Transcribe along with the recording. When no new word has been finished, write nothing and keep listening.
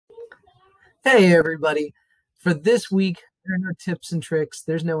Hey, everybody. For this week, there are no tips and tricks.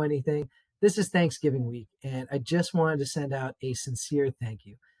 There's no anything. This is Thanksgiving week, and I just wanted to send out a sincere thank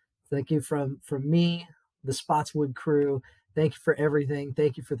you. Thank you from me, the Spotswood crew. Thank you for everything.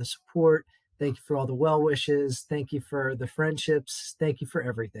 Thank you for the support. Thank you for all the well wishes. Thank you for the friendships. Thank you for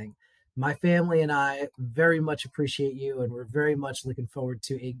everything. My family and I very much appreciate you, and we're very much looking forward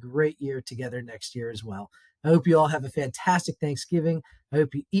to a great year together next year as well. I hope you all have a fantastic Thanksgiving. I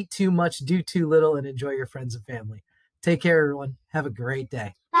hope you eat too much, do too little, and enjoy your friends and family. Take care, everyone. Have a great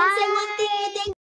day. Bye.